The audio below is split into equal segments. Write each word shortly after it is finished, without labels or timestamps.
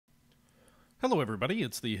Hello everybody,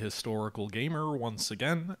 it's the Historical Gamer once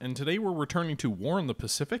again, and today we're returning to War in the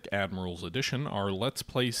Pacific, Admirals Edition, our Let's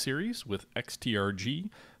Play series with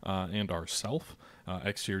XTRG and ourself.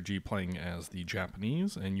 XTRG playing as the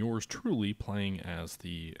Japanese, and yours truly playing as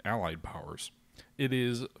the Allied powers. It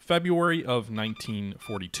is February of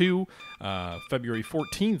 1942, February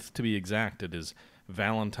 14th to be exact. It is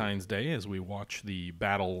Valentine's Day as we watch the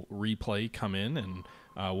battle replay come in, and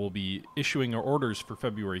we'll be issuing our orders for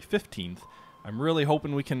February 15th. I'm really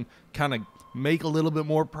hoping we can kind of make a little bit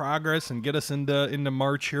more progress and get us into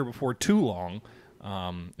March here before too long.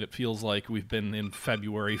 It feels like we've been in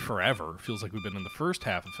February forever. It feels like we've been in the first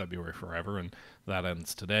half of February forever, and that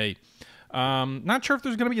ends today. Not sure if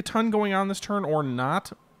there's going to be a ton going on this turn or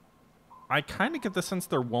not. I kind of get the sense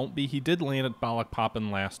there won't be. He did land at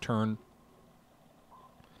Balikpapan last turn,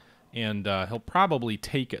 and he'll probably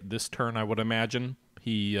take it this turn, I would imagine.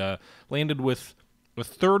 He landed with a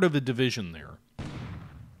third of a division there.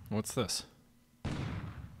 What's this?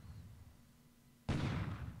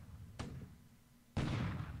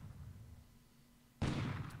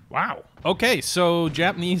 Wow. Okay, so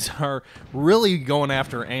Japanese are really going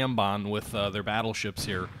after Ambon with their battleships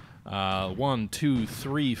here. 1, 2,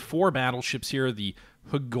 3, 4 battleships here. The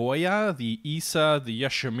Higoya, the Issa, the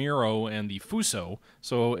Yashimiro, and the Fuso.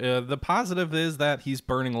 So the positive is that he's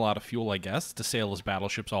burning a lot of fuel, I guess, to sail his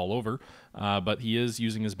battleships all over. But he is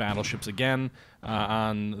using his battleships again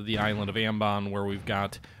on the island of Ambon, where we've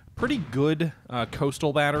got pretty good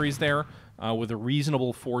coastal batteries there with a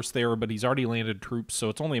reasonable force there, but he's already landed troops, so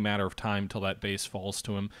it's only a matter of time till that base falls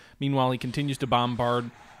to him. Meanwhile, he continues to bombard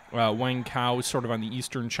Wangkao, sort of on the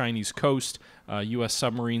eastern Chinese coast. U.S.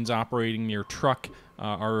 submarines operating near Truk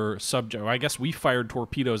are subject. I guess we fired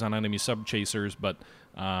torpedoes on enemy subchasers, but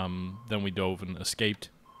then we dove and escaped.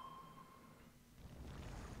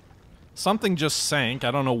 Something just sank.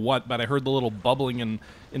 I don't know what, but I heard the little bubbling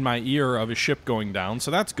in my ear of a ship going down.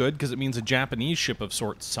 So that's good, because it means a Japanese ship of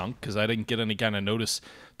sorts sunk, because I didn't get any kind of notice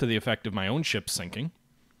to the effect of my own ship sinking.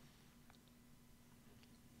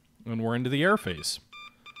 And we're into the air phase.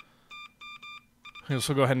 So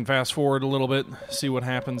we'll go ahead and fast forward a little bit, see what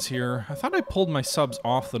happens here. I thought I pulled my subs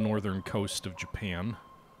off the northern coast of Japan.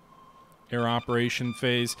 Air operation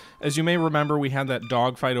phase. As you may remember, we had that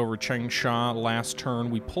dogfight over Changsha last turn.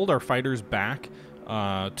 We pulled our fighters back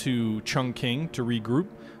to Chongqing to regroup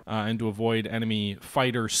and to avoid enemy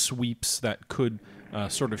fighter sweeps that could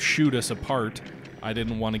sort of shoot us apart. I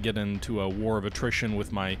didn't want to get into a war of attrition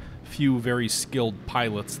with my few very skilled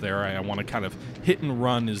pilots there. I want to kind of hit and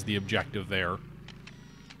run is the objective there.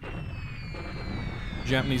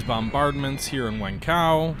 Japanese bombardments here in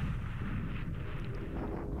Wangkao.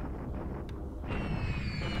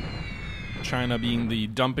 China being the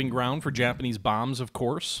dumping ground for Japanese bombs, of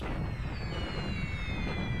course.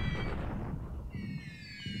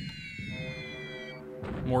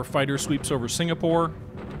 More fighter sweeps over Singapore.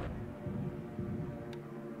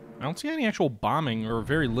 I don't see any actual bombing, or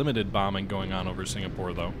very limited bombing going on over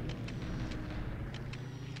Singapore, though.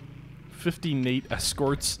 50 Nate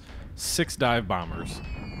escorts, 6 dive bombers.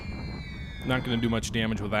 Not going to do much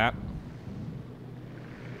damage with that.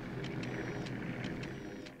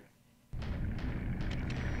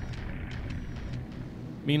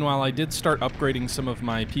 Meanwhile, I did start upgrading some of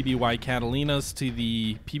my PBY Catalinas to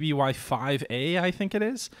the PBY 5A, I think it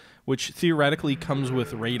is, which theoretically comes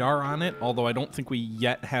with radar on it, although I don't think we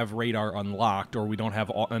yet have radar unlocked, or we don't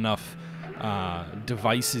have enough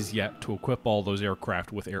devices yet to equip all those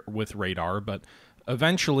aircraft with radar. But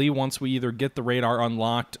eventually, once we either get the radar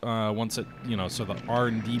unlocked, once it, so the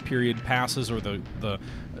R&D period passes, or the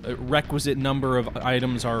requisite number of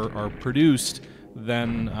items are produced,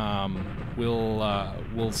 then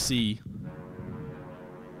we'll see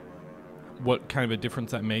what kind of a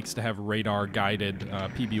difference that makes to have radar-guided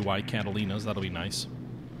PBY Catalinas. That'll be nice.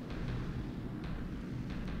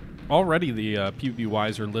 Already the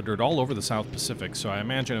PBYs are littered all over the South Pacific, so I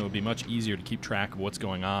imagine it would be much easier to keep track of what's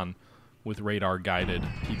going on with radar-guided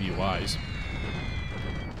PBYs.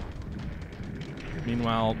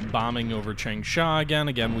 Meanwhile, bombing over Changsha again.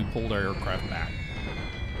 Again, we pulled our aircraft back.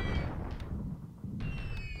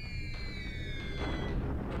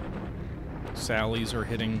 Sallies are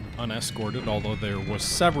hitting unescorted, although there was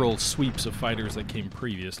several sweeps of fighters that came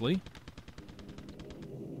previously.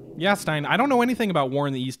 Yeah, Stein, I don't know anything about War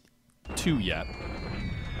in the East 2 yet.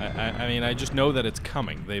 I mean, I just know that it's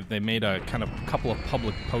coming. They made a kind of couple of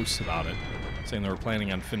public posts about it, saying they were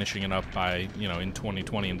planning on finishing it up by, in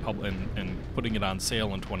 2020 and putting it on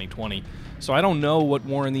sale in 2020. So I don't know what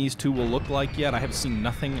War in the East 2 will look like yet. I have seen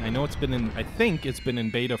nothing. I know it's been in, I think it's been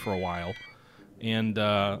in beta for a while. And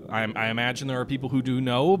I imagine there are people who do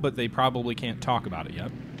know, but they probably can't talk about it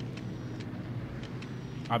yet.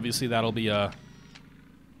 Obviously, that'll be a...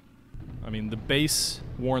 I mean, the base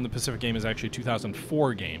War in the Pacific game is actually a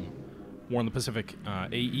 2004 game. War in the Pacific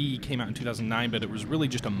AE came out in 2009, but it was really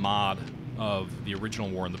just a mod of the original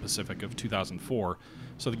War in the Pacific of 2004.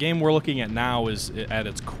 So the game we're looking at now is, at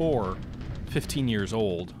its core, 15 years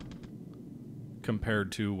old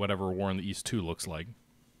compared to whatever War in the East 2 looks like.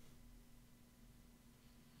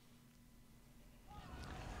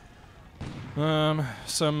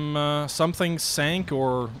 Something sank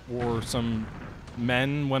or some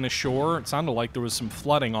men went ashore. It sounded like there was some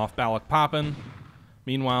flooding off Balikpapan.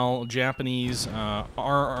 Meanwhile, Japanese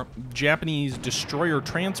destroyer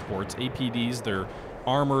transports, APDs, they're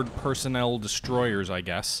armored personnel destroyers, I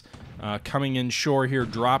guess, coming inshore here,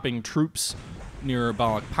 dropping troops near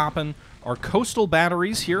Balikpapan. Our coastal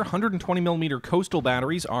batteries here, 120mm coastal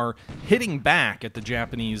batteries, are hitting back at the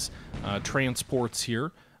Japanese transports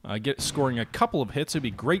here, scoring a couple of hits. It'd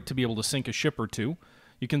be great to be able to sink a ship or two.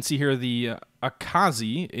 You can see here the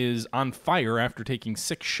Akazi is on fire after taking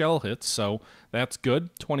 6 shell hits, so that's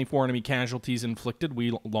good. 24 enemy casualties inflicted.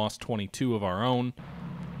 We lost 22 of our own.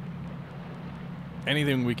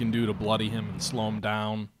 Anything we can do to bloody him and slow him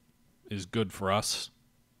down is good for us.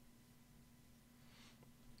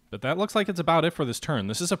 But that looks like it's about it for this turn.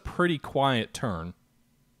 This is a pretty quiet turn.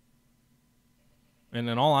 And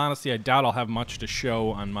in all honesty, I doubt I'll have much to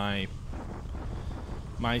show on my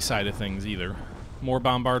side of things either. More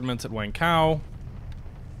bombardments at Wangkao.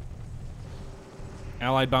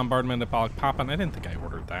 Allied bombardment at Balikpapan. I didn't think I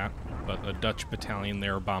ordered that, but a Dutch battalion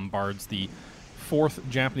there bombards the 4th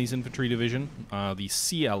Japanese Infantry Division, the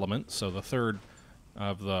C element, so the 3rd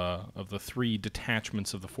of the 3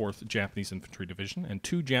 detachments of the 4th Japanese Infantry Division, and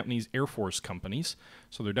 2 Japanese Air Force companies.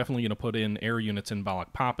 So they're definitely going to put in air units in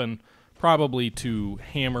Balikpapan, probably to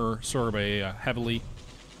hammer Sorbet heavily.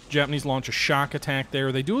 Japanese launch a shock attack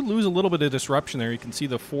there. They do lose a little bit of disruption there. You can see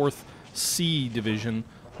the 4th C Division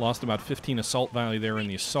lost about 15 assault value there in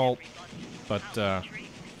the assault, but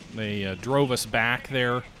they drove us back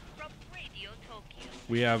there.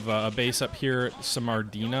 We have a base up here at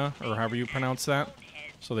Samardina, or however you pronounce that.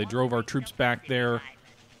 So they drove our troops back there.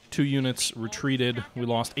 2 units retreated. We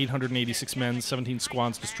lost 886 men, 17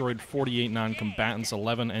 squads destroyed, 48 non-combatants,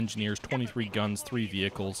 11 engineers, 23 guns, 3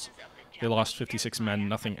 vehicles. They lost 56 men,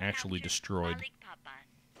 nothing actually destroyed.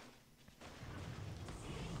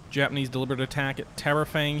 Japanese deliberate attack at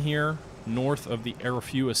Tarafang here, north of the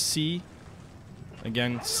Arafura Sea.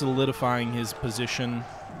 Again, solidifying his position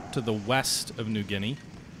to the west of New Guinea.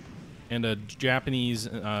 And a Japanese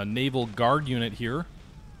naval guard unit here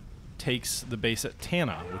takes the base at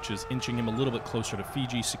Tana, which is inching him a little bit closer to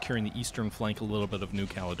Fiji, securing the eastern flank a little bit of New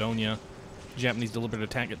Caledonia. Japanese deliberate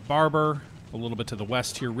attack at Barber, a little bit to the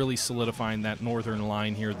west here, really solidifying that northern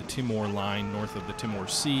line here, the Timor line, north of the Timor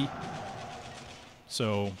Sea.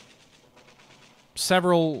 So,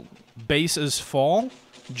 several bases fall.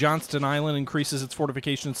 Johnston Island increases its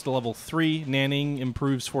fortifications to level 3. Nanning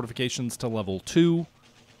improves fortifications to level 2.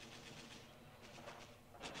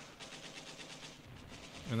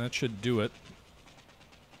 And that should do it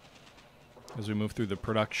as we move through the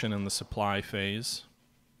production and the supply phase.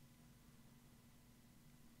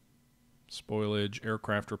 Spoilage,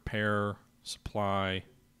 aircraft repair, supply.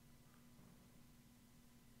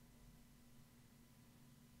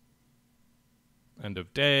 End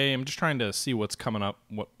of day. I'm just trying to see what's coming up,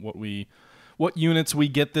 what units we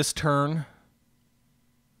get this turn.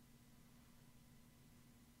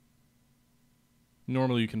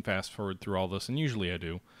 Normally you can fast forward through all this, and usually I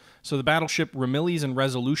do. So the battleship Ramillies and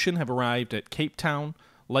Resolution have arrived at Cape Town.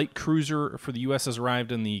 Light cruiser for the U.S. has arrived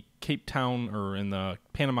in the Cape Town, or in the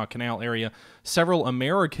Panama Canal area. Several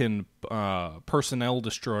American personnel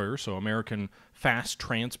destroyers, so American fast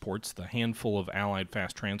transports, the handful of Allied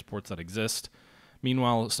fast transports that exist.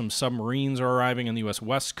 Meanwhile, some submarines are arriving on the U.S.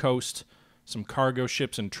 West Coast, some cargo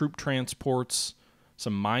ships and troop transports,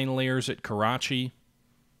 some mine layers at Karachi,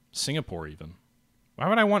 Singapore even. Why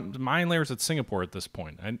would I want mine layers at Singapore at this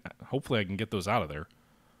point? Hopefully I can get those out of there.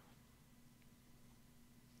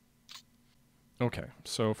 Okay,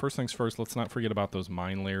 so first things first, let's not forget about those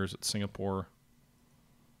mine layers at Singapore.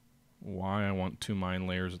 Why I want 2 mine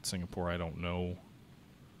layers at Singapore, I don't know.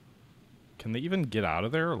 Can they even get out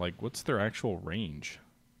of there? Like, what's their actual range?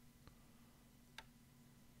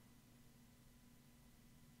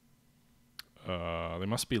 They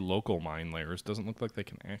must be local mine layers. Doesn't look like they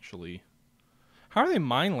can actually... How are they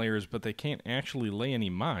mine layers, but they can't actually lay any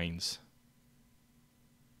mines?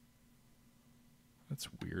 That's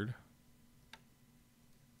weird.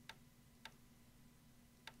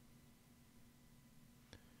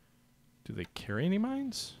 Do they carry any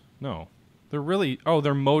mines? No. They're really... Oh,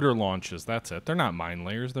 they're motor launches. That's it. They're not mine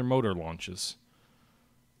layers. They're motor launches.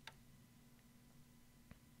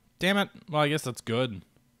 Damn it. Well, I guess that's good.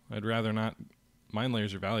 I'd rather not. Mine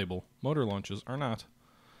layers are valuable. Motor launches are not.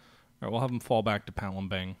 All right, we'll have them fall back to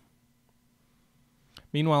Palembang.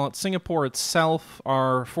 Meanwhile, at Singapore itself,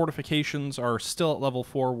 our fortifications are still at level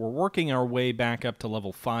 4. We're working our way back up to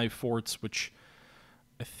level 5 forts, which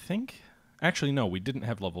I think... Actually, no, we didn't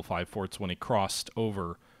have level 5 forts when he crossed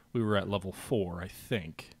over. We were at level 4, I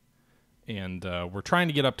think. And we're trying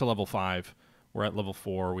to get up to level 5. We're at level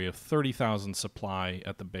 4. We have 30,000 supply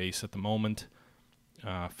at the base at the moment.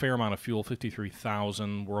 Fair amount of fuel,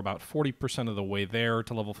 53,000. We're about 40% of the way there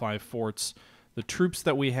to level 5 forts. The troops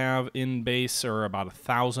that we have in base are about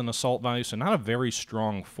 1,000 assault value, so not a very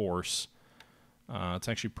strong force. It's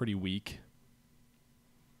actually pretty weak.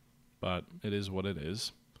 But it is what it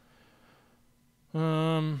is.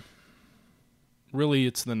 Really,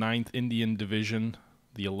 it's the 9th Indian Division,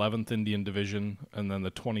 the 11th Indian Division, and then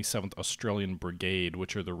the 27th Australian Brigade,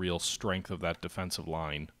 which are the real strength of that defensive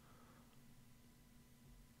line.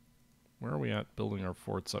 Where are we at building our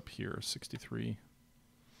forts up here? 63.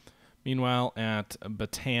 Meanwhile, at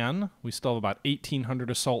Bataan, we still have about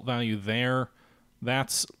 1,800 assault value there.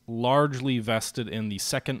 That's largely vested in the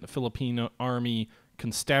 2nd Filipino Army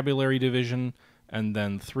Constabulary Division, and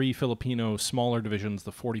then 3 Filipino smaller divisions,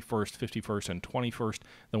 the 41st, 51st, and 21st.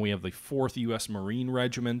 Then we have the 4th U.S. Marine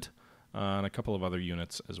Regiment, and a couple of other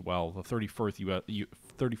units as well. The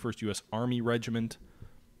 31st U.S. Army Regiment.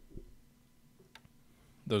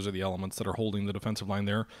 Those are the elements that are holding the defensive line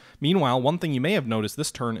there. Meanwhile, one thing you may have noticed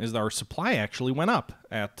this turn is that our supply actually went up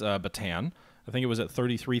at Bataan. I think it was at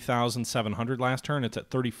 33,700 last turn. It's at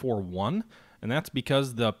 34,100, and that's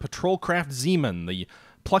because the patrol craft Zeeman, the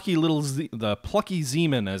plucky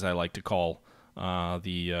Zeeman, as I like to call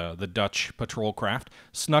the Dutch patrol craft,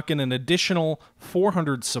 snuck in an additional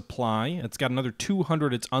 400 supply. It's got another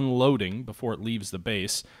 200 it's unloading before it leaves the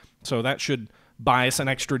base, so that should buy us an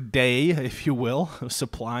extra day, if you will, of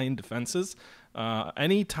supply and defenses.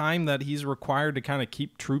 Any time that he's required to kind of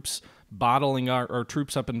keep troops bottling our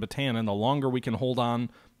troops up in Bataan, and the longer we can hold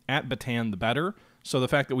on at Bataan, the better. So the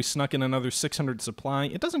fact that we snuck in another 600 supply,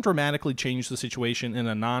 it doesn't dramatically change the situation in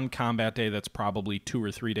a non-combat day that's probably 2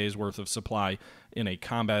 or 3 days worth of supply, in a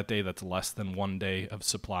combat day that's less than 1 day of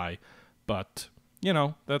supply. But, you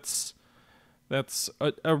know, that's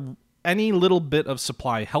any little bit of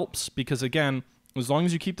supply helps, because again, as long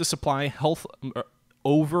as you keep the supply health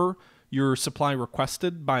over your supply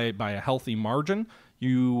requested by a healthy margin,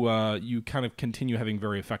 you kind of continue having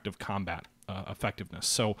very effective combat effectiveness.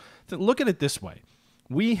 So look at it this way: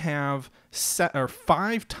 we have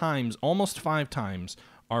almost 5 times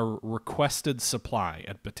our requested supply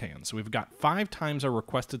at Bataan. So we've got 5 times our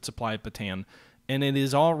requested supply at Bataan, and it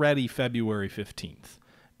is already February 15th.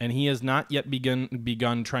 And he has not yet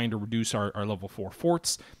begun trying to reduce our level 4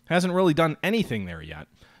 forts. Hasn't really done anything there yet.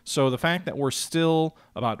 So the fact that we're still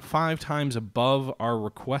about 5 times above our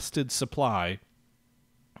requested supply,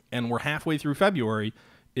 and we're halfway through February,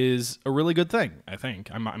 is a really good thing, I think.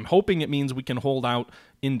 I'm hoping it means we can hold out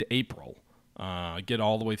into April, get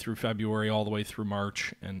all the way through February, all the way through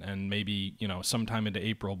March, and maybe, you know, sometime into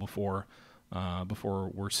April before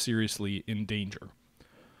we're seriously in danger.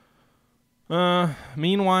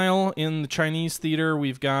 Meanwhile, in the Chinese theater,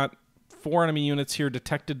 we've got 4 enemy units here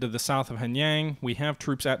detected to the south of Henyang. We have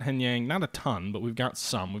troops at Henyang, not a ton, but we've got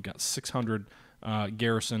some. We've got 600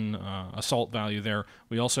 garrison assault value there.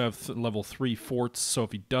 We also have level 3 forts, so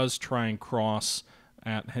if he does try and cross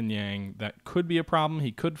at Henyang, that could be a problem.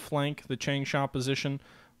 He could flank the Changsha position,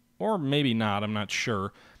 or maybe not, I'm not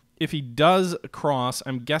sure. If he does cross,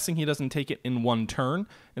 I'm guessing he doesn't take it in 1 turn,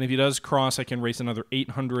 and if he does cross, I can raise another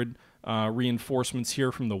 800 reinforcements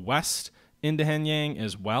here from the west into Henyang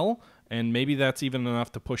as well, and maybe that's even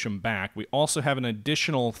enough to push him back. We also have an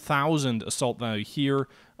additional 1,000 assault value here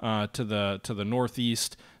to the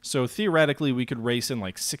northeast, so theoretically we could race in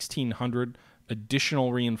like 1,600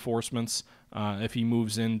 additional reinforcements if he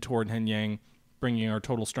moves in toward Henyang, bringing our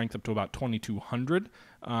total strength up to about 2,200.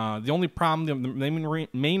 The only problem, the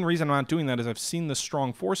main reason I'm not doing that is I've seen this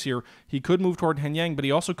strong force here. He could move toward Henyang, but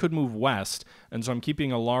he also could move west, and so I'm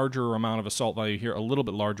keeping a larger amount of assault value here, a little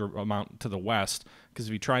bit larger amount to the west, because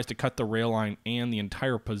if he tries to cut the rail line and the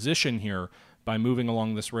entire position here by moving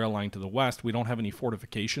along this rail line to the west, we don't have any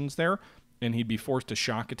fortifications there, and he'd be forced to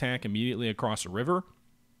shock attack immediately across a river.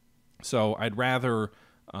 So I'd rather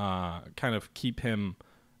kind of keep him...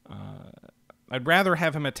 I'd rather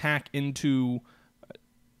have him attack into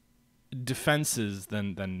defenses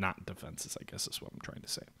than not defenses, I guess is what I'm trying to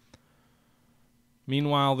say.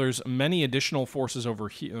 Meanwhile, there's many additional forces over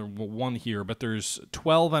here, one here, but there's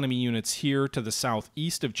 12 enemy units here to the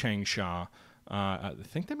southeast of Changsha. I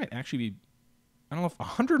think they might actually be, I don't know, if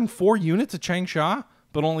 104 units at Changsha,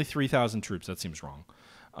 but only 3,000 troops. That seems wrong.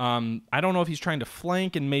 I don't know if he's trying to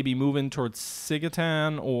flank and maybe move in towards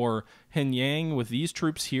Sigatan or Henyang with these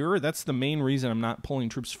troops here. That's the main reason I'm not pulling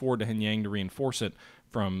troops forward to Henyang to reinforce it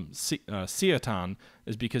from Siatan,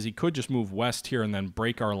 is because he could just move west here and then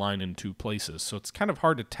break our line in two places. So it's kind of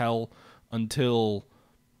hard to tell until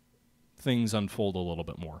things unfold a little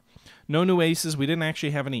bit more. No new aces. We didn't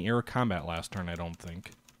actually have any air combat last turn, I don't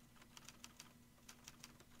think.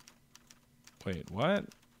 Wait, what?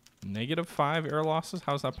 -5 air losses?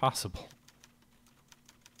 How is that possible?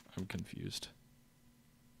 I'm confused.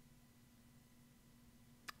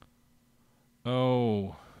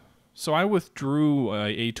 Oh, so I withdrew a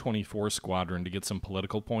A-24 squadron to get some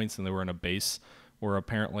political points, and they were in a base where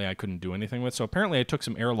apparently I couldn't do anything with. So apparently I took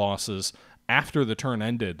some air losses after the turn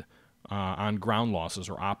ended on ground losses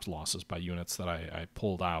or ops losses by units that I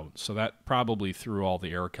pulled out. So that probably threw all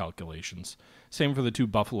the air calculations. Same for the 2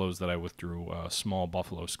 Buffaloes that I withdrew, a small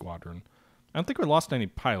Buffalo squadron. I don't think we lost any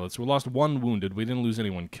pilots. We lost 1 wounded. We didn't lose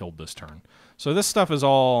anyone killed this turn. So this stuff is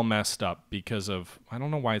all messed up because of... I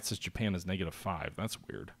don't know why it says Japan is -5. That's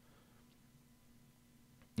weird.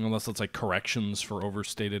 Unless it's like corrections for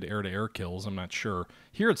overstated air-to-air kills. I'm not sure.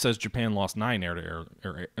 Here it says Japan lost 9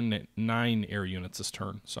 air-to-air, 9 air units this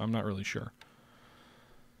turn. So I'm not really sure.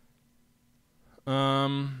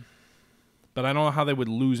 But I don't know how they would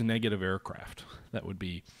lose negative aircraft. That would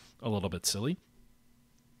be a little bit silly.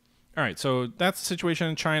 All right, so that's the situation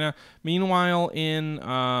in China. Meanwhile, in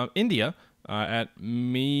India, at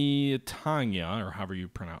Mitanya, or however you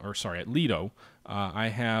pronounce, or sorry, at Lido, I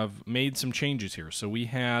have made some changes here. So we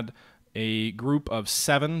had a group of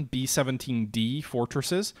 7 B-17D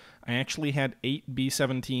fortresses. I actually had 8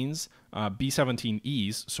 B-17s,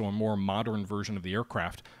 B-17Es, so a more modern version of the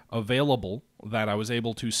aircraft, available that I was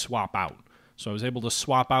able to swap out. So I was able to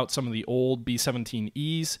swap out some of the old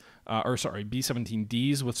B-17Es,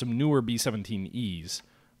 B-17Ds with some newer B-17Es,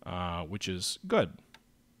 which is good.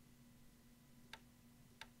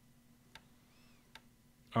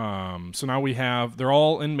 So now we have, they're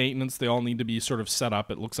all in maintenance. They all need to be sort of set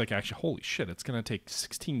up. It looks like actually, holy shit, it's going to take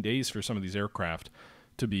 16 days for some of these aircraft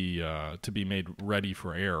to be made ready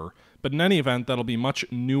for air. But in any event, that'll be much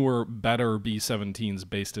newer, better B-17s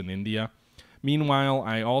based in India. Meanwhile,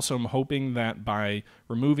 I also am hoping that by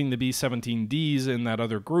removing the B-17Ds in that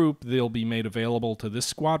other group, they'll be made available to this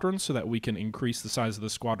squadron so that we can increase the size of the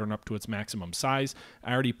squadron up to its maximum size.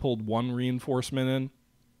 I already pulled 1 reinforcement in,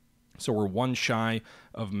 so we're 1 shy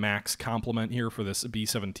of max complement here for this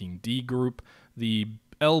B-17D group. The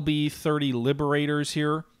LB-30 Liberators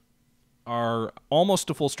here are almost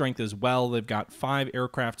to full strength as well. They've got 5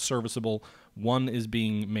 aircraft serviceable, 1 is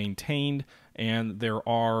being maintained, and there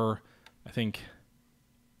are...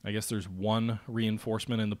 I guess there's 1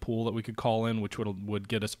 reinforcement in the pool that we could call in, which would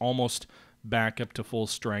get us almost back up to full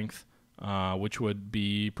strength, which would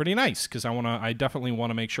be pretty nice because I definitely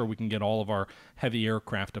want to make sure we can get all of our heavy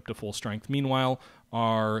aircraft up to full strength. Meanwhile,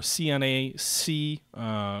 our CNA-C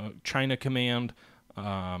China Command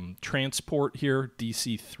transport here,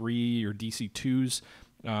 DC-3 or DC-2s,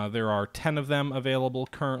 there are 10 of them available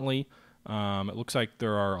currently. It looks like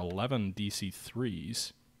there are 11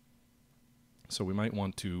 DC-3s. So we might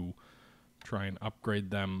want to try and upgrade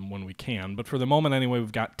them when we can. But for the moment, anyway,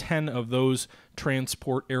 we've got 10 of those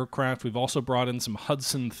transport aircraft. We've also brought in some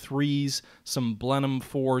Hudson 3s, some Blenheim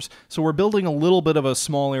 4s. So we're building a little bit of a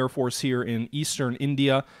small air force here in eastern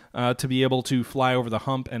India to be able to fly over the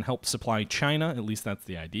hump and help supply China. At least that's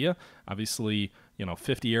the idea. Obviously,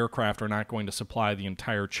 50 aircraft are not going to supply the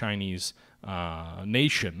entire Chinese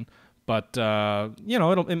nation. But,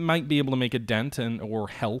 it might be able to make a dent or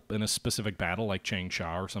help in a specific battle like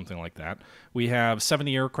Changsha or something like that. We have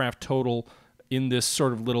 70 aircraft total in this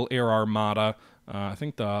sort of little air armada. I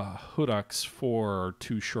think the Hudaks 4 are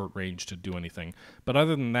too short range to do anything. But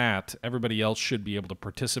other than that, everybody else should be able to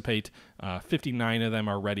participate. 59 of them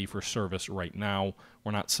are ready for service right now.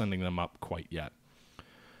 We're not sending them up quite yet.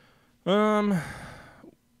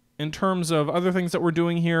 In terms of other things that we're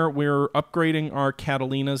doing here, we're upgrading our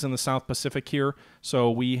Catalinas in the South Pacific here.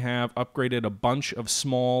 So we have upgraded a bunch of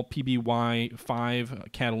small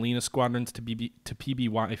PBY-5 Catalina squadrons to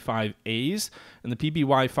PBY-5As. And the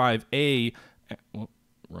PBY-5A... well,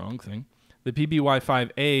 wrong thing. The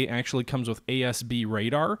PBY-5A actually comes with ASB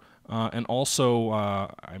radar. And also,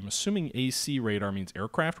 I'm assuming AC radar means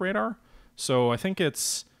aircraft radar. So I think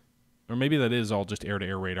it's... or maybe that is all just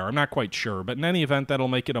air-to-air radar. I'm not quite sure. But in any event, that'll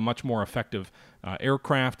make it a much more effective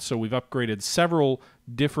aircraft. So we've upgraded several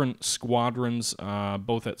different squadrons,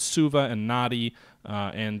 both at Suva and Nadi,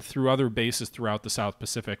 and through other bases throughout the South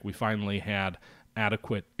Pacific. We finally had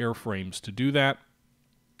adequate airframes to do that.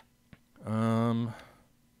 Do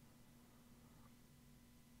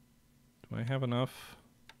I have enough?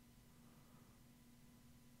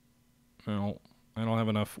 No, I don't have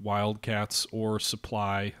enough Wildcats or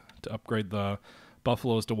supply to upgrade the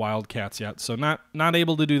Buffaloes to Wildcats yet. So not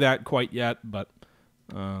able to do that quite yet, but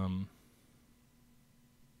why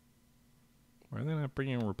are they not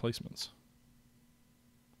bringing in replacements?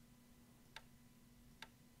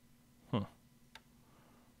 Huh.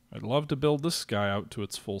 I'd love to build this guy out to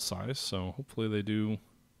its full size, so hopefully they do.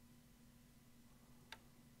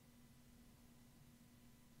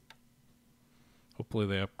 Hopefully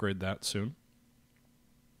they upgrade that soon.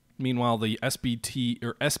 Meanwhile, the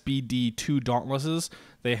SBD-2 Dauntlesses,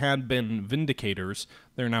 they had been Vindicators.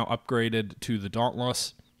 They're now upgraded to the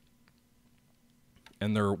Dauntless,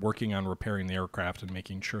 and they're working on repairing the aircraft and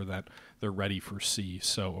making sure that they're ready for sea,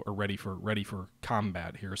 or ready for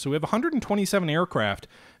combat here. So we have 127 aircraft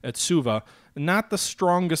at Suva. Not the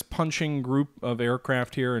strongest punching group of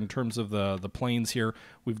aircraft here in terms of the planes here.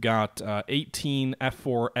 We've got 18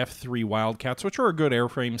 F4, F3 Wildcats, which are a good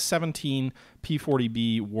airframe, 17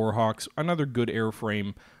 P-40B Warhawks, another good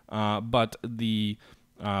airframe, but the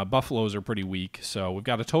Buffaloes are pretty weak. So we've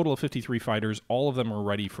got a total of 53 fighters. All of them are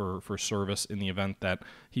ready for service in the event that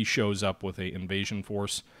he shows up with an invasion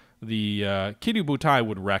force. The Kiributai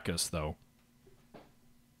would wreck us, though.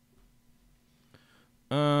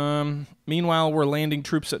 Meanwhile, we're landing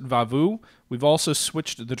troops at Vavu. We've also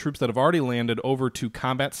switched the troops that have already landed over to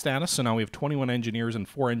combat status, so now we have 21 engineers and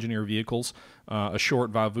 4 engineer vehicles ashore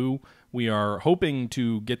at Vavu. We are hoping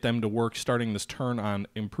to get them to work starting this turn on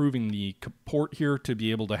improving the port here to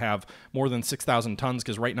be able to have more than 6,000 tons,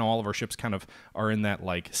 because right now all of our ships kind of are in that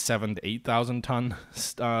like 7,000 to 8,000 ton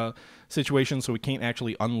situation, so we can't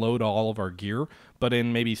actually unload all of our gear. But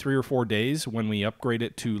in maybe 3 or 4 days, when we upgrade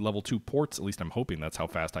it to level 2 ports, at least I'm hoping that's how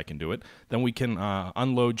fast I can do it, then we can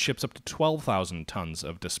unload ships up to 12,000 tons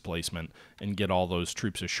of displacement and get all those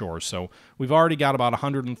troops ashore. So we've already got about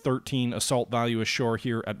 113 assault value ashore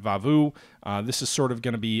here at Vavu. This is sort of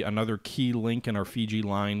going to be another key link in our Fiji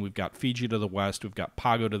line. We've got Fiji to the west, we've got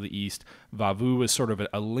Pago to the east. Vavu is sort of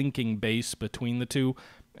a linking base between the two.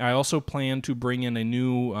 I also plan to bring in a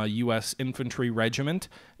new U.S. infantry regiment,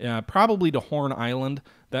 probably to Horn Island.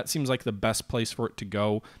 That seems like the best place for it to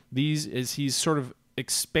go. He's sort of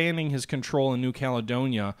expanding his control in New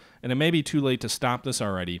Caledonia, and it may be too late to stop this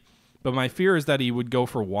already. But my fear is that he would go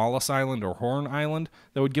for Wallis Island or Horn Island.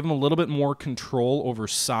 That would give him a little bit more control over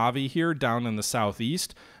Savi here down in the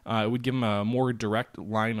southeast. It would give him a more direct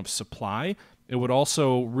line of supply. It would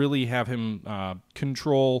also really have him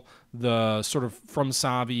control the sort of from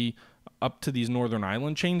Savi up to these northern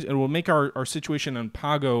island chains. It will make our situation in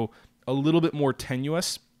Pago a little bit more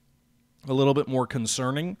tenuous, a little bit more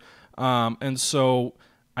concerning. And so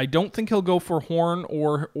I don't think he'll go for Horn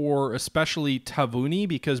or especially Tavuni,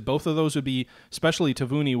 because both of those would be, especially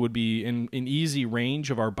Tavuni, would be in easy range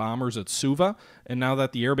of our bombers at Suva. And now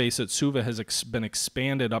that the airbase at Suva has been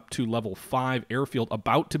expanded up to level 5 airfield,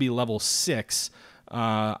 about to be level 6,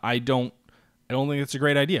 I don't think it's a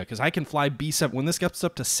great idea, because I can fly B-7. When this gets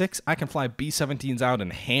up to 6, I can fly B-17s out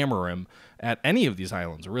and hammer him at any of these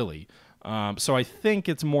islands, really. So I think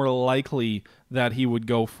it's more likely that he would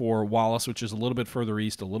go for Wallis, which is a little bit further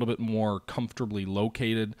east, a little bit more comfortably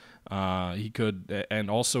located. He could, and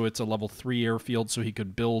also it's a level 3 airfield, so he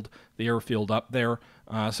could build the airfield up there.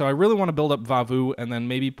 So I really want to build up Vavu and then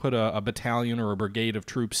maybe put a battalion or a brigade of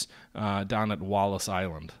troops down at Wallis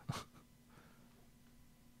Island.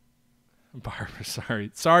 Barbara,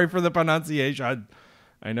 sorry for the pronunciation.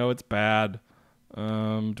 I know it's bad.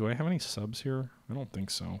 Do I have any subs here? I don't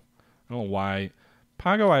think so. I don't know why.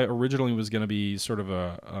 Pago originally was going to be sort of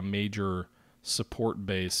a major support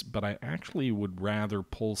base, but I actually would rather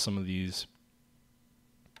pull some of these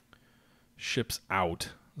ships out,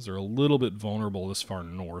 as they're a little bit vulnerable this far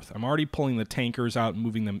north. I'm already pulling the tankers out and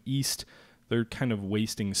moving them east. They're kind of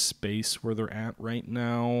wasting space where they're at right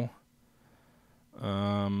now.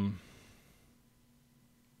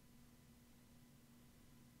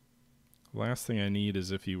 Last thing I need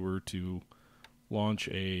is if he were to launch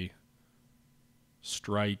a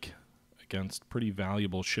strike against pretty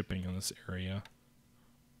valuable shipping in this area.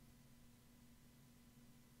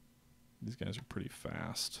 These guys are pretty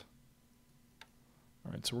fast.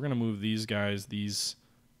 All right, so we're going to move these guys, these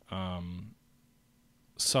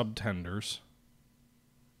subtenders.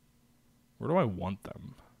 Where do I want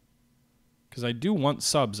them? Because I do want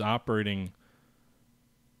subs operating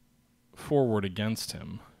forward against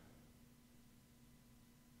him.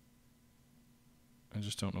 I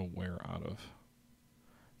just don't know where out of.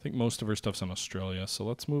 I think most of our stuff's in Australia, so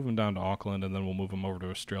let's move him down to Auckland, and then we'll move him over to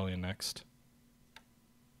Australia next.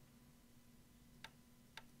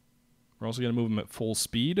 We're also going to move him at full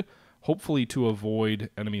speed, hopefully to avoid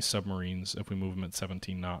enemy submarines if we move him at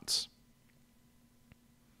 17 knots.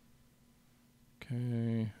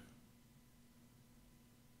 Okay.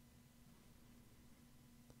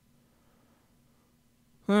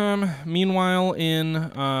 Meanwhile, in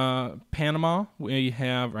Panama, we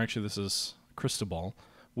have, actually this is Cristobal,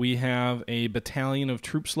 we have a battalion of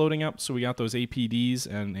troops loading up. So we got those APDs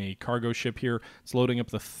and a cargo ship here. It's loading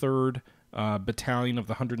up the 3rd Battalion of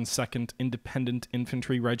the 102nd Independent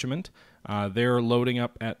Infantry Regiment. They're loading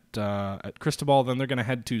up at Cristobal. Then they're going to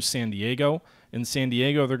head to San Diego. In San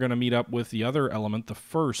Diego, they're going to meet up with the other element, the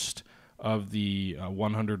 1st of the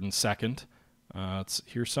 102nd. It's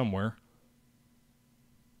here somewhere.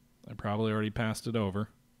 I probably already passed it over.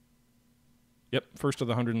 Yep, 1st of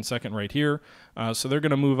the 102nd right here. So they're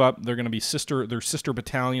going to move up. They're going to be sister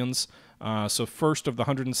battalions. So 1st of the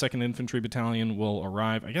 102nd Infantry Battalion will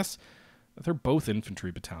arrive. I guess they're both infantry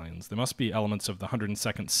battalions. They must be elements of the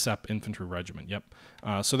 102nd SEP Infantry Regiment. Yep.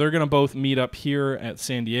 So they're going to both meet up here at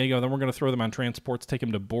San Diego. Then we're going to throw them on transports, take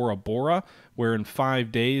them to Bora Bora, where in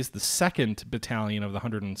 5 days the 2nd Battalion of the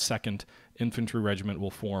 102nd Infantry Regiment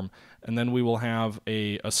will form. And then we will have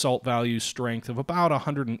a assault value strength of about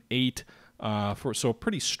 108, so a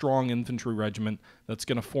pretty strong infantry regiment that's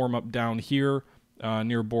going to form up down here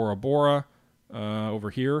near Bora Bora over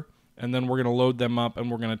here. And then we're going to load them up, and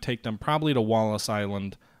we're going to take them probably to Wallis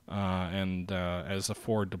Island and as a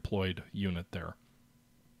forward deployed unit there.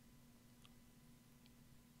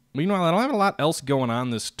 Meanwhile, I don't have a lot else going on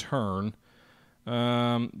this turn.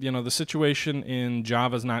 The situation in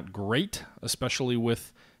Java is not great, especially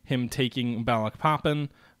with him taking Balikpapan.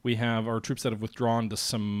 We have our troops that have withdrawn to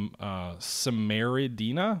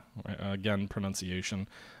Samaridina, again, pronunciation.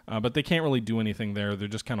 But they can't really do anything there. They're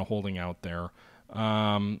just kind of holding out there.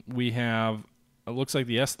 We have, it looks like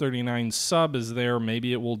the S-39 sub is there.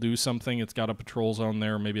 Maybe it will do something. It's got a patrol zone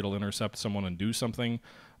there. Maybe it'll intercept someone and do something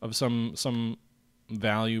of some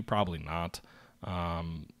value. Probably not.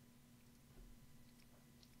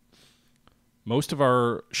 Most of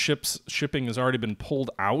our shipping has already been pulled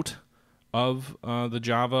out of the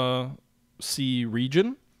Java Sea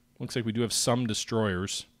region. Looks like we do have some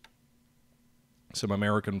destroyers, some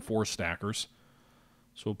American 4-stackers.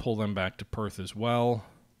 So we'll pull them back to Perth as well.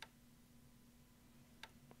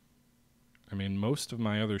 I mean, most of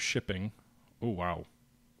my other shipping... Oh, wow.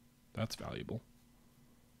 That's valuable.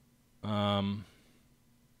 Yeah,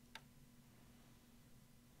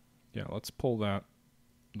 let's pull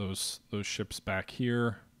those ships back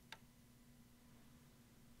here.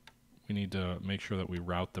 We need to make sure that we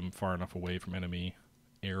route them far enough away from enemy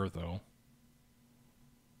air, though.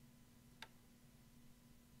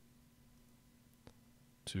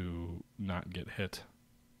 To not get hit.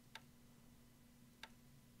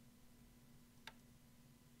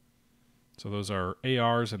 So those are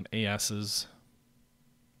ARs and ASs.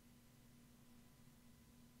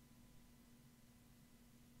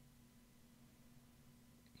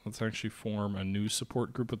 Let's actually form a new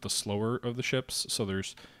support group with the slower of the ships. So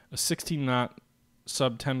there's a 16-knot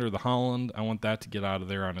sub-tender, the Holland. I want that to get out of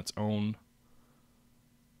there on its own.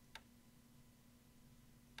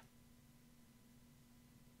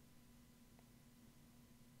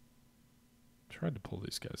 Tried to pull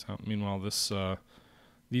these guys out. Meanwhile,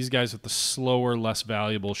 these guys with the slower, less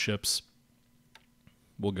valuable ships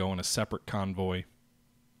will go in a separate convoy.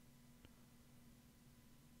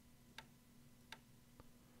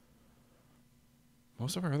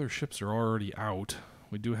 Most of our other ships are already out.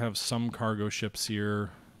 We do have some cargo ships here.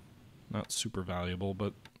 Not super valuable,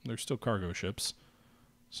 but they're still cargo ships.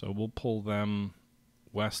 So we'll pull them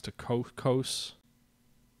west to Kos.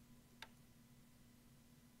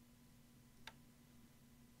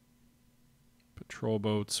 Patrol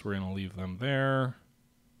boats, we're going to leave them there.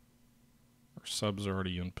 Our subs are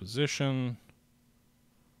already in position.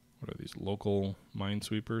 What are these, local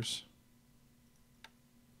minesweepers?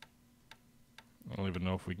 I don't even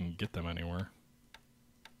know if we can get them anywhere.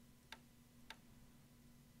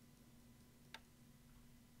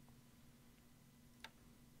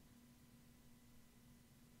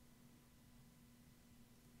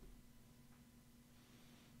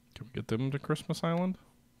 Can we get them to Christmas Island?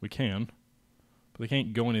 We can. But they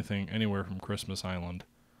can't go anywhere from Christmas Island.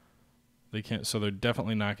 They can't, so they're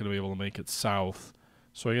definitely not going to be able to make it south.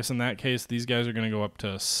 So I guess in that case, these guys are going to go up to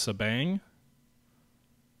Sabang.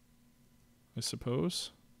 I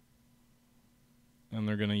suppose. And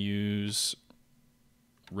they're going to use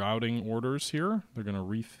routing orders here. They're going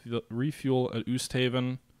to refuel at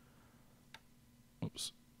Oosthaven.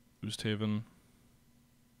 Oops. Oosthaven.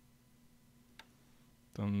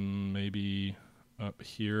 Then maybe up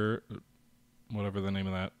here, whatever the name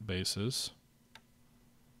of that base is.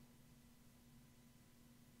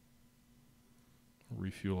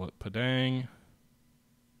 Refuel at Padang.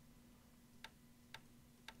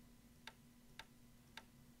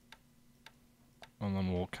 And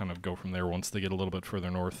then we'll kind of go from there once they get a little bit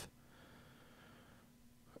further north.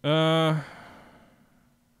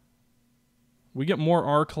 We get more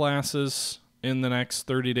R classes in the next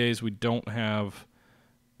 30 days. We don't have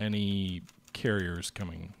any carriers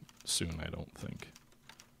coming soon, I don't think.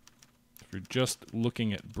 If you're just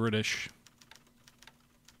looking at British,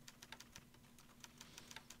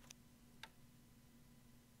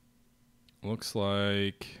 looks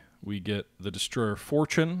like we get the destroyer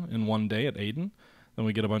Fortune in one day at Aden. Then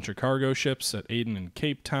we get a bunch of cargo ships at Aden and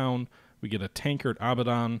Cape Town. We get a tanker at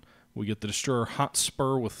Abadan. We get the destroyer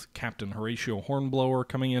Hotspur with Captain Horatio Hornblower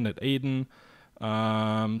coming in at Aden.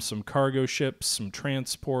 Some cargo ships, some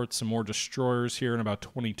transports, some more destroyers here in about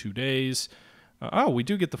 22 days. We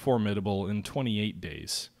do get the Formidable in 28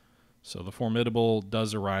 days. So the Formidable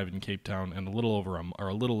does arrive in Cape Town in a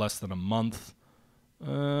little less than a month.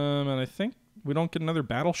 And I think we don't get another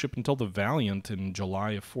battleship until the Valiant in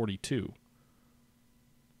July of 42.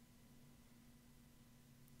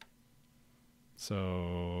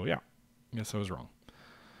 So, yeah. Guess I was wrong.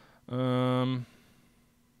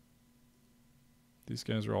 These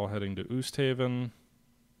guys are all heading to Oosthaven.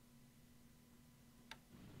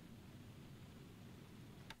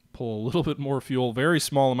 Pull a little bit more fuel. Very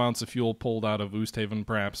small amounts of fuel pulled out of Oosthaven,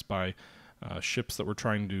 perhaps by ships that were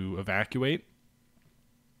trying to evacuate.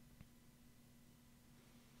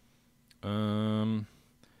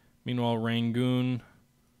 Meanwhile, Rangoon,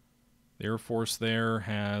 the Air Force there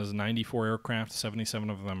has 94 aircraft. 77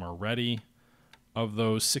 of them are ready. Of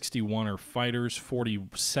those, 61 are fighters.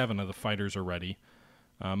 47 of the fighters are ready.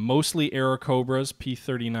 Mostly Airacobras,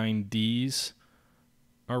 P-39Ds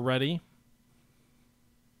are ready.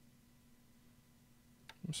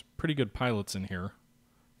 There's pretty good pilots in here.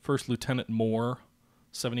 First Lieutenant Moore,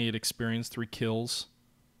 78 experience, 3 kills.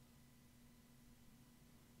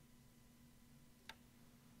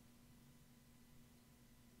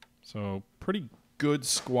 So pretty good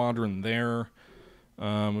squadron there.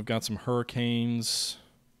 We've got some Hurricanes.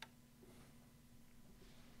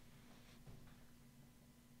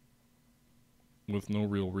 With no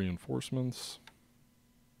real reinforcements.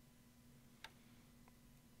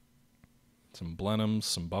 Some Blenheims,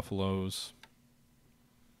 some Buffaloes.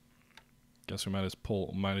 Guess we might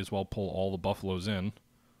as well pull all the Buffaloes in.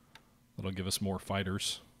 That'll give us more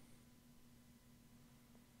fighters.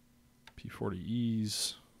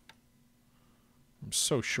 P-40Es. I'm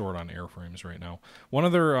so short on airframes right now. One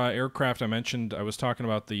other aircraft I mentioned, I was talking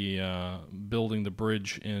about the building the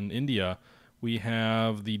bridge in India. We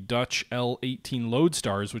have the Dutch L-18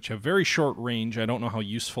 Lodestars, which have very short range. I don't know how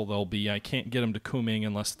useful they'll be. I can't get them to Kunming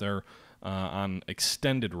unless they're on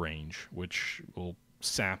extended range, which will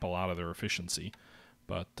sap a lot of their efficiency.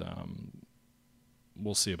 But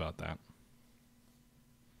we'll see about that.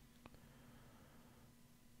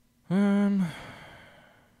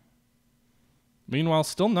 Meanwhile,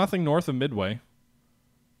 still nothing north of Midway.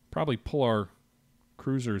 Probably pull our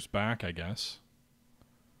cruisers back, I guess.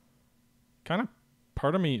 Kind of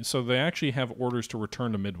part of me... So they actually have orders to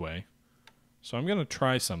return to Midway. So I'm going to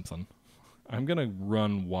try something. I'm going to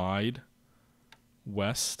run wide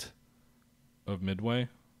west of Midway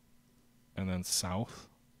and then south.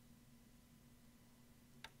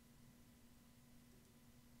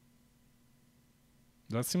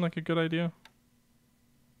 Does that seem like a good idea?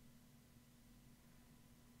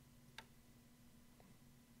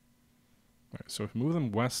 Alright, so if we move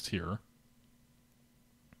them west here...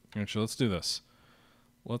 Actually, let's do this.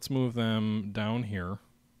 Let's move them down here.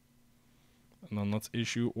 And then let's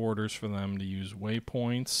issue orders for them to use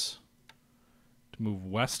waypoints to move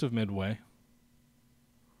west of Midway.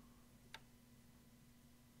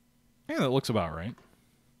 Yeah, that looks about right.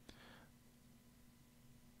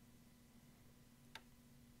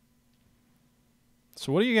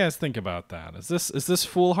 So what do you guys think about that? Is this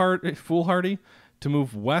foolhardy to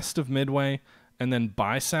move west of Midway and then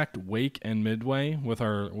bisect Wake and Midway with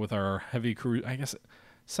our heavy cruiser? I guess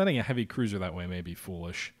sending a heavy cruiser that way may be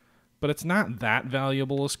foolish, but it's not that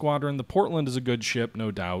valuable a squadron. The Portland is a good ship, no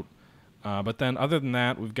doubt. But then other than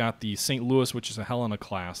that, we've got the St. Louis, which is a Helena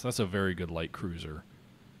class. That's a very good light cruiser.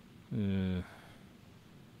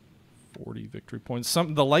 40 victory points.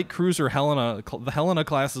 The light cruiser the Helena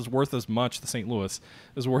class is worth as much. The St. Louis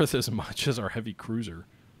is worth as much as our heavy cruiser.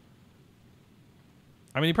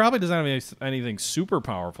 I mean, he probably doesn't have anything super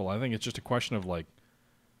powerful. I think it's just a question of, like,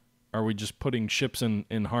 are we just putting ships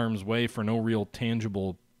in harm's way for no real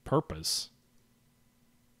tangible purpose?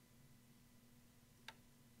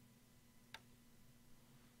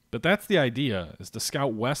 But that's the idea, is to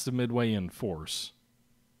scout west of Midway in force.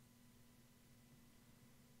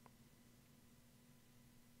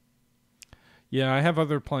 Yeah, I have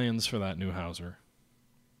other plans for that new Hauser.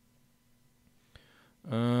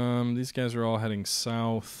 These guys are all heading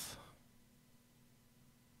south.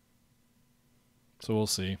 So we'll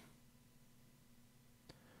see.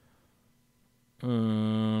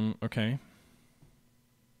 Okay.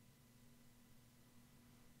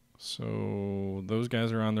 So those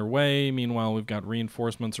guys are on their way. Meanwhile, we've got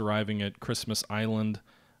reinforcements arriving at Christmas Island.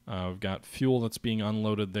 We've got fuel that's being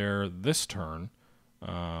unloaded there this turn.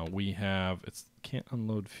 Can't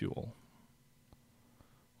unload fuel.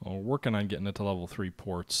 Well, we're working on getting it to level 3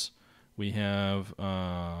 ports. We have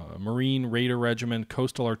Marine Raider Regiment,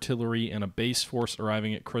 Coastal Artillery, and a base force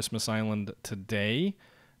arriving at Christmas Island today.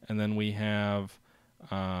 And then we have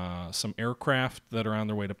some aircraft that are on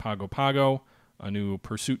their way to Pago Pago, a new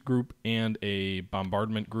pursuit group, and a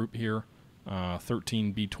bombardment group here.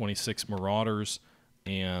 13 B-26 Marauders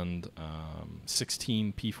and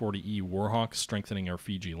 16 P-40E Warhawks strengthening our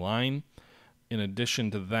Fiji line. In addition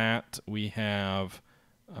to that, we have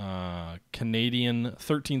 13th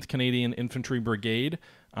Canadian Infantry Brigade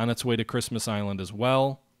on its way to Christmas Island as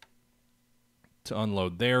well to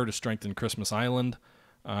unload there to strengthen Christmas Island.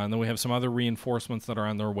 And then we have some other reinforcements that are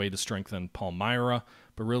on their way to strengthen Palmyra.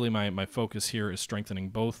 But really my focus here is strengthening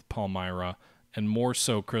both Palmyra and more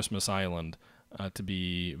so Christmas Island to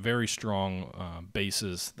be very strong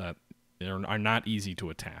bases that are not easy to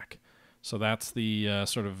attack. So that's the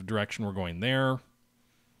sort of direction we're going there.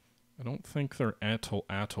 I don't think they're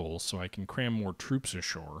atolls, so I can cram more troops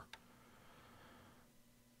ashore.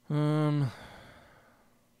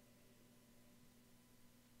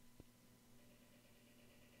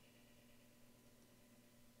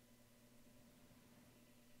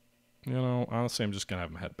 You know, honestly, I'm just going to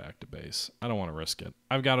have them head back to base. I don't want to risk it.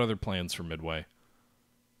 I've got other plans for Midway.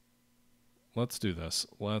 Let's do this.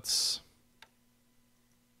 Let's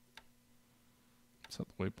set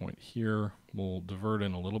the waypoint here. We'll divert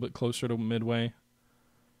in a little bit closer to Midway.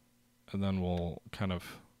 And then we'll kind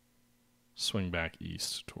of swing back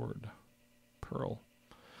east toward Pearl.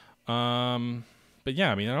 But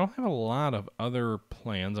yeah, I mean, I don't have a lot of other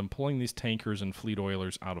plans. I'm pulling these tankers and fleet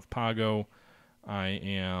oilers out of Pago. I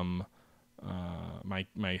am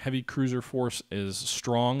my heavy cruiser force is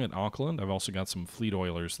strong at Auckland. I've also got some fleet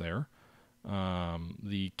oilers there.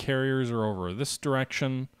 The carriers are over this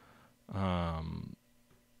direction. I'm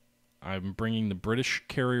bringing the British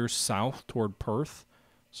carriers south toward Perth.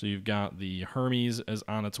 So you've got the Hermes as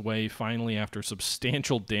on its way finally after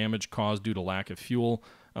substantial damage caused due to lack of fuel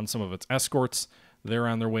on some of its escorts. They're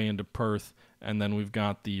on their way into Perth. And then we've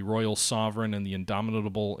got the Royal Sovereign and the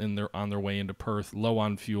Indomitable on their way into Perth, low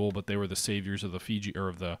on fuel, but they were the saviors of the Fiji or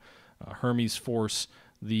of the Hermes force.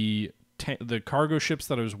 The cargo ships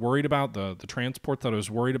that I was worried about, the transport that I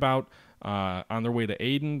was worried about on their way to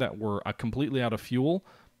Aden that were completely out of fuel,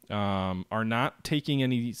 are not taking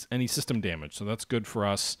any system damage. So that's good for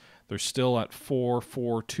us. They're still at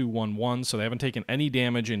 44211, so they haven't taken any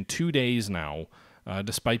damage in 2 days now,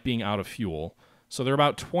 despite being out of fuel. So they're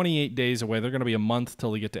about 28 days away. They're going to be a month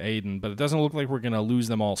till they get to Aden, but it doesn't look like we're going to lose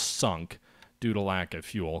them all sunk due to lack of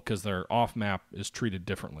fuel because their off-map is treated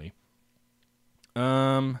differently.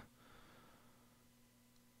 Yeah,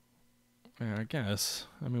 I guess.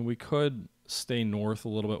 I mean, we could stay north a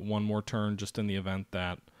little bit one more turn just in the event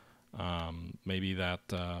that maybe that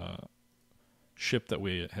ship that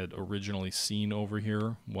we had originally seen over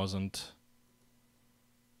here wasn't...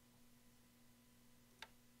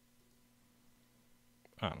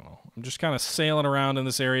 I don't know. I'm just kind of sailing around in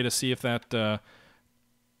this area to see if that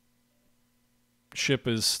ship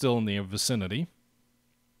is still in the vicinity.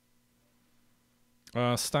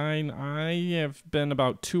 Stein, I have been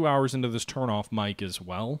about 2 hours into this turn-off mic as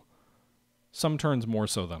well. Some turns more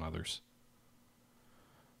so than others.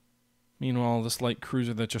 Meanwhile, this light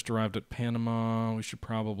cruiser that just arrived at Panama, we should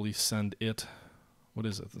probably send it. What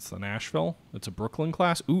is it? It's the Nashville? It's a Brooklyn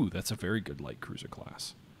class? Ooh, that's a very good light cruiser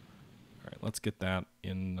class. All right, let's get that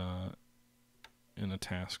in a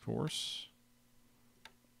task force.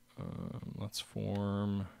 Let's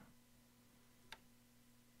form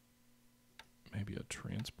maybe a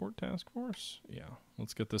transport task force. Yeah,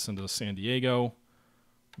 let's get this into San Diego.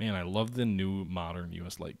 Man, I love the new modern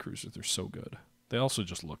U.S. light cruisers. They're so good. They also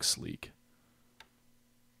just look sleek.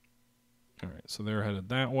 All right, so they're headed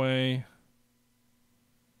that way.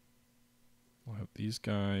 We'll have these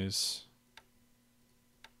guys.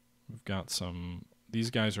 We've got some... These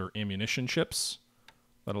guys are ammunition ships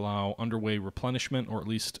that allow underway replenishment, or at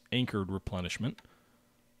least anchored replenishment.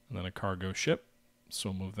 And then a cargo ship. So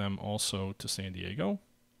we'll move them also to San Diego.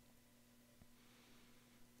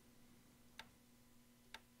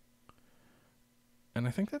 And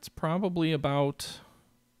I think that's probably about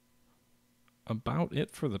it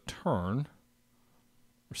for the turn.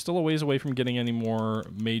 We're still a ways away from getting any more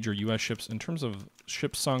major U.S. ships. In terms of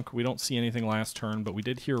ships sunk, we don't see anything last turn, but we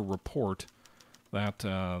did hear a report that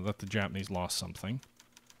that the Japanese lost something.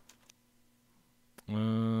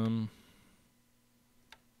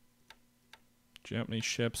 Japanese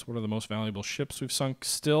ships. What are the most valuable ships we've sunk?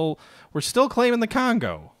 We're still claiming the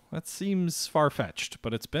Congo. That seems far-fetched,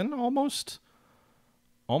 but it's been almost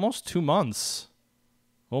 2 months.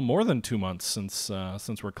 Well, more than 2 months since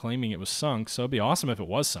we're claiming it was sunk, so it'd be awesome if it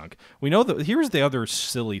was sunk. We know that... Here's the other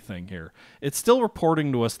silly thing here. It's still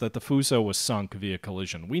reporting to us that the Fuso was sunk via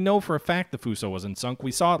collision. We know for a fact the Fuso wasn't sunk.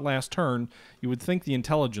 We saw it last turn. You would think the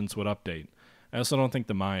intelligence would update. I also don't think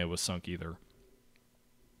the Maya was sunk either.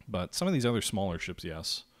 But some of these other smaller ships,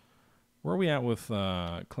 yes. Where are we at with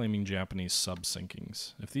claiming Japanese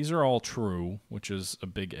sub-sinkings? If these are all true, which is a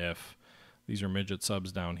big if... These are midget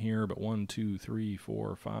subs down here, but 1, 2, 3,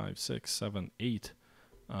 4, 5, 6, 7, 8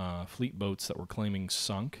 fleet boats that we're claiming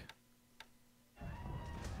sunk.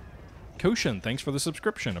 Koshin, thanks for the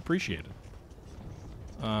subscription. Appreciate it.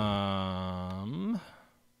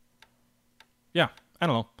 Yeah, I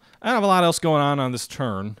don't know. I don't have a lot else going on this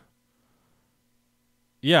turn.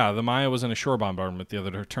 Yeah, the Maya was in a shore bombardment the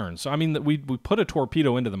other turn. So, I mean, we put a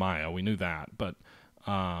torpedo into the Maya. We knew that, but...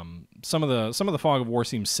 some of the fog of war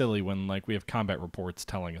seems silly when we have combat reports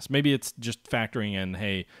telling us. Maybe it's just factoring in,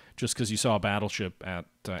 hey, just because you saw a battleship at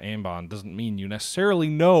Ambon doesn't mean you necessarily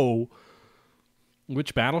know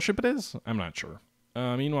which battleship it is. I'm not sure.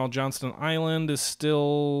 Meanwhile, Johnston Island is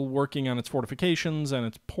still working on its fortifications and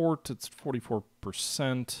its port. It's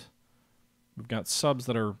 44%. We've got subs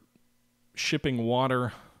that are shipping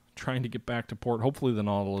water, trying to get back to port. Hopefully the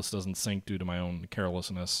Nautilus doesn't sink due to my own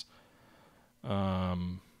carelessness.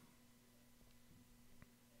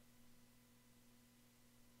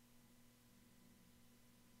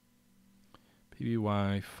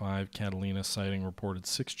 PBEM Catalina sighting reported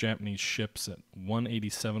 6 Japanese ships at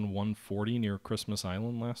 187-140 near Christmas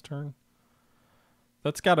Island last turn.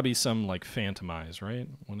 That's got to be some Phantom Eyes, right?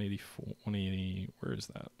 184, 180. Where is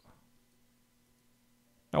that?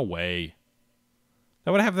 No way.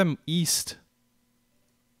 That would have them east.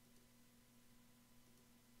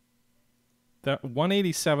 That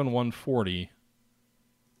 187-140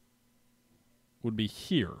 would be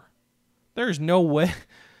here. There's no way.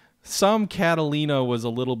 Some Catalina was a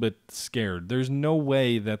little bit scared. There's no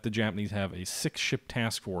way that the Japanese have a 6-ship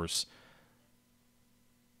task force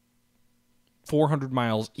 400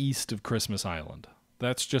 miles east of Christmas Island.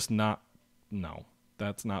 That's just not... No,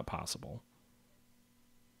 that's not possible.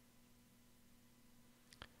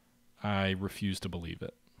 I refuse to believe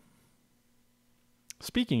it.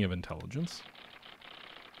 Speaking of intelligence,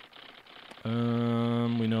 we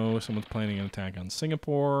know someone's planning an attack on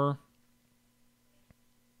Singapore.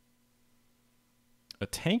 A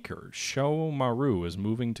tanker, Sho Maru, is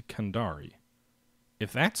moving to Kandari.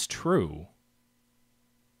 If that's true,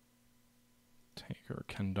 tanker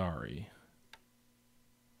Kandari.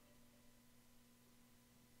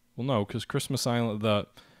 Well, no, because Christmas Island, the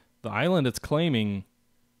island it's claiming.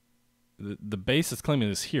 The base it's claiming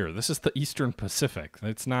is here. This is the Eastern Pacific.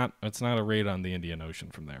 It's not a raid on the Indian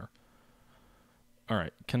Ocean from there. All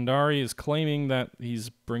right. Kandari is claiming that he's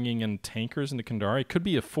bringing in tankers into Kandari. It could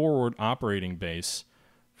be a forward operating base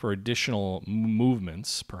for additional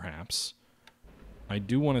movements, perhaps. I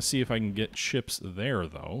do want to see if I can get ships there,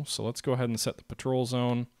 though. So let's go ahead and set the patrol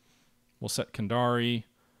zone. We'll set Kandari.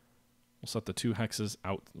 We'll set the 2 hexes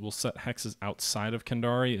out. We'll set hexes outside of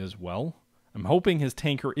Kandari as well. I'm hoping his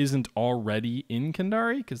tanker isn't already in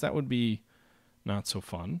Kandari, because that would be not so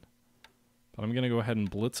fun. But I'm going to go ahead and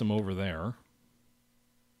blitz him over there.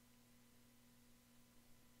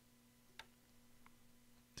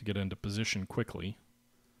 To get into position quickly.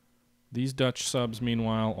 These Dutch subs,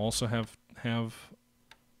 meanwhile, also have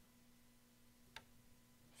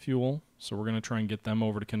fuel. So we're going to try and get them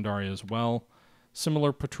over to Kandari as well.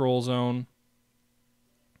 Similar patrol zone.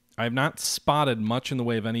 I have not spotted much in the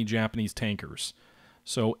way of any Japanese tankers.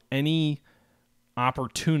 So any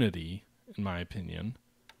opportunity, in my opinion,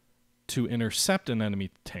 to intercept an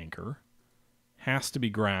enemy tanker has to be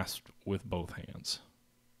grasped with both hands.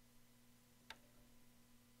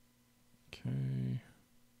 Okay.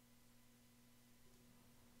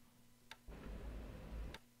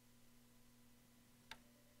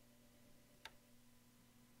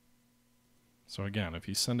 So again, if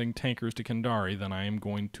he's sending tankers to Kendari, then I am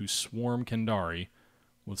going to swarm Kendari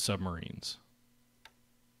with submarines.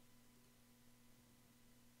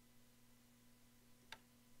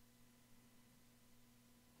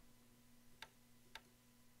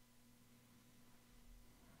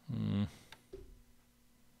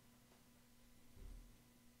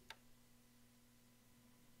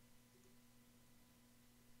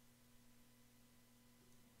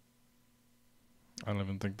 I don't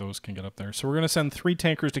even think those can get up there. So we're going to send 3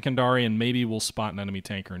 tankers to Kendari, and maybe we'll spot an enemy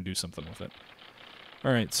tanker and do something with it.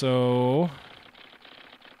 All right, so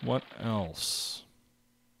what else?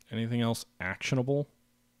 Anything else actionable?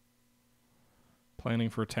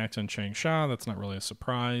 Planning for attacks on Changsha. That's not really a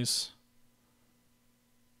surprise.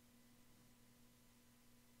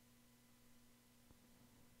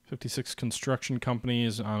 "56 construction company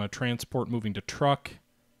is on a transport moving to truck.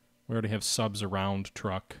 We already have subs around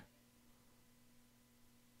truck.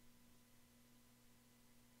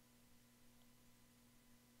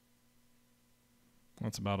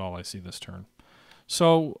 That's about all I see this turn.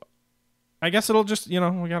 So I guess it'll just, we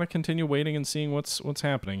got to continue waiting and seeing what's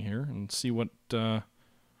happening here and see what they're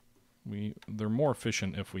more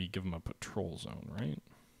efficient if we give them a patrol zone, right?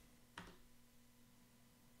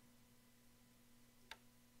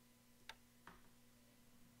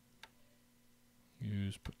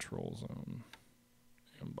 Use patrol zone.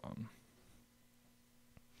 Ambon.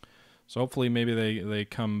 So hopefully maybe they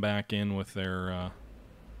come back in with their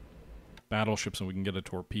battleships and we can get a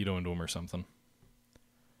torpedo into them or something.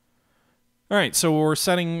 All right, so we're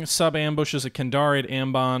setting sub-ambushes at Kendari at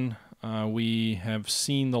Ambon. We have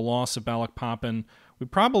seen the loss of Balikpapan. We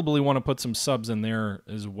probably want to put some subs in there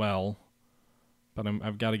as well, but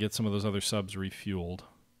I've got to get some of those other subs refueled.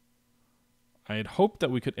 I had hoped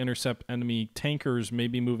that we could intercept enemy tankers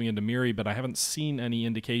maybe moving into Miri, but I haven't seen any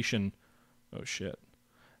indication. Oh, shit.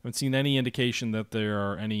 I haven't seen any indication that there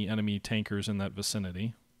are any enemy tankers in that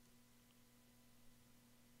vicinity.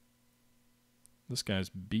 This guy's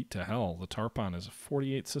beat to hell. The Tarpon is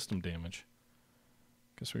 48 system damage.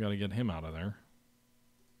 Guess we got to get him out of there.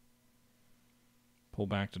 Pull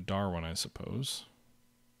back to Darwin, I suppose.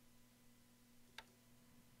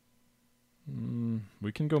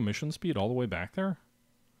 We can go mission speed all the way back there?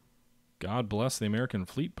 God bless the American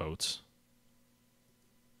fleet boats.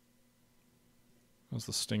 How's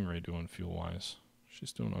the Stingray doing fuel-wise?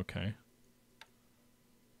 She's doing okay.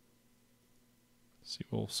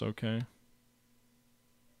 Seawolf's okay.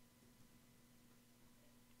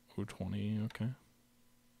 020, okay.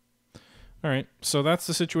 Alright, so that's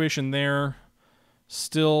the situation there.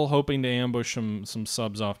 Still hoping to ambush some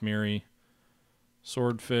subs off Miri.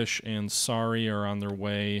 Swordfish and Sari are on their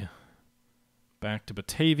way back to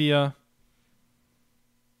Batavia.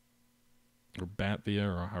 Or Batvia,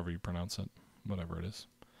 or however you pronounce it. Whatever it is.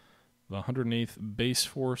 The 108th Base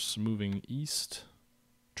Force moving east.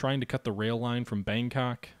 Trying to cut the rail line from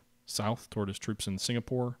Bangkok south toward his troops in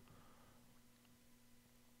Singapore.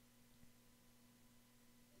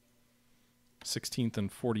 th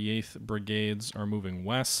and 48th Brigades are moving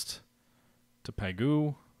west to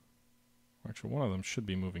Pagu. Actually, one of them should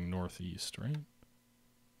be moving northeast, right?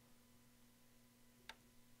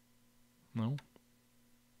 No?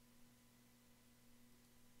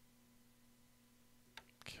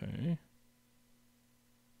 Okay.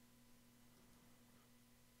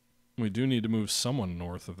 We do need to move someone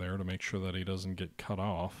north of there to make sure that he doesn't get cut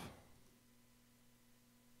off.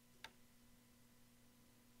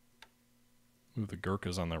 Move the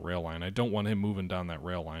Gurkhas on that rail line. I don't want him moving down that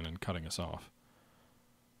rail line and cutting us off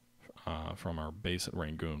from our base at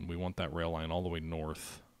Rangoon. We want that rail line all the way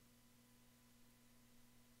north.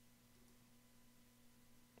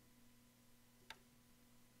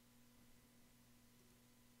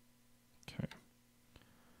 Okay.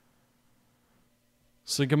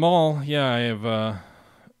 So Gamal, yeah, I have. I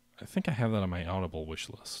think I have that on my Audible wish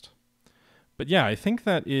list. But yeah, I think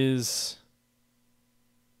that is.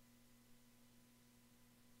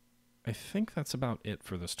 I think that's about it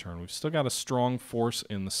for this turn. We've still got a strong force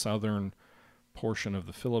in the southern portion of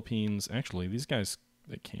the Philippines. Actually, these guys,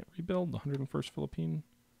 they can't rebuild the 101st Philippine.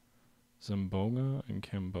 Zamboanga and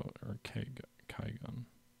Kaigan.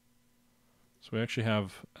 So we actually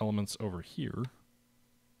have elements over here.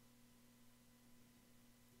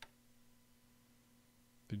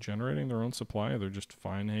 They're generating their own supply, or they're just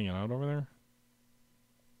fine hanging out over there?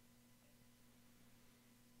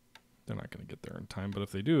 They're not going to get there in time, but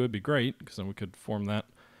if they do, it'd be great, because then we could form that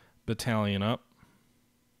battalion up.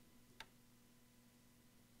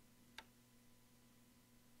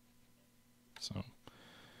 So,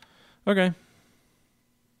 okay.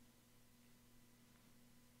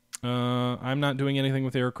 I'm not doing anything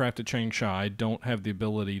with aircraft at Changsha. I don't have the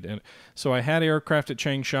ability to... So I had aircraft at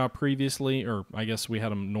Changsha previously, or I guess we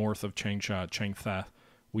had them north of Changsha at Changtha.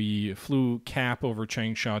 We flew Cap over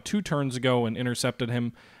Changsha 2 turns ago and intercepted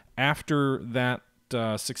him. After that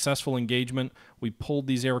successful engagement, we pulled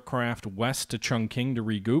these aircraft west to Chungking to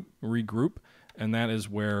regroup, and that is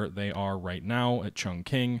where they are right now at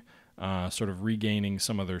Chungking, sort of regaining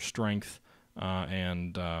some of their strength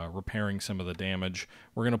and repairing some of the damage.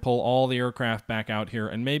 We're going to pull all the aircraft back out here,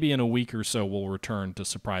 and maybe in a week or so we'll return to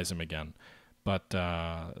surprise him again. But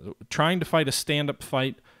trying to fight a stand-up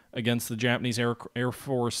fight against the Japanese Air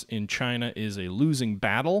Force in China is a losing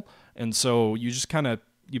battle, and so you just kind of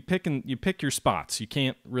you pick your spots. You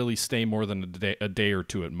can't really stay more than a day or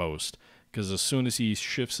two at most, because as soon as he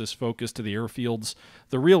shifts his focus to the airfields,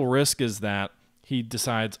 the real risk is that he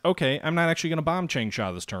decides, okay, I'm not actually going to bomb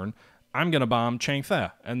Changsha this turn. I'm going to bomb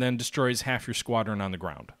Changtha, and then destroys half your squadron on the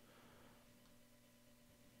ground.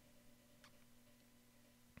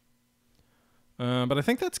 But I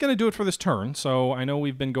think that's going to do it for this turn. So I know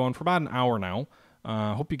we've been going for about an hour now.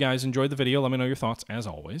 Hope you guys enjoyed the video. Let me know your thoughts, as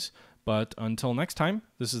always. But until next time,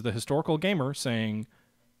 this is the Historical Gamer saying,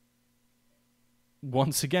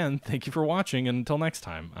 once again, thank you for watching, and until next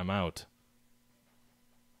time, I'm out.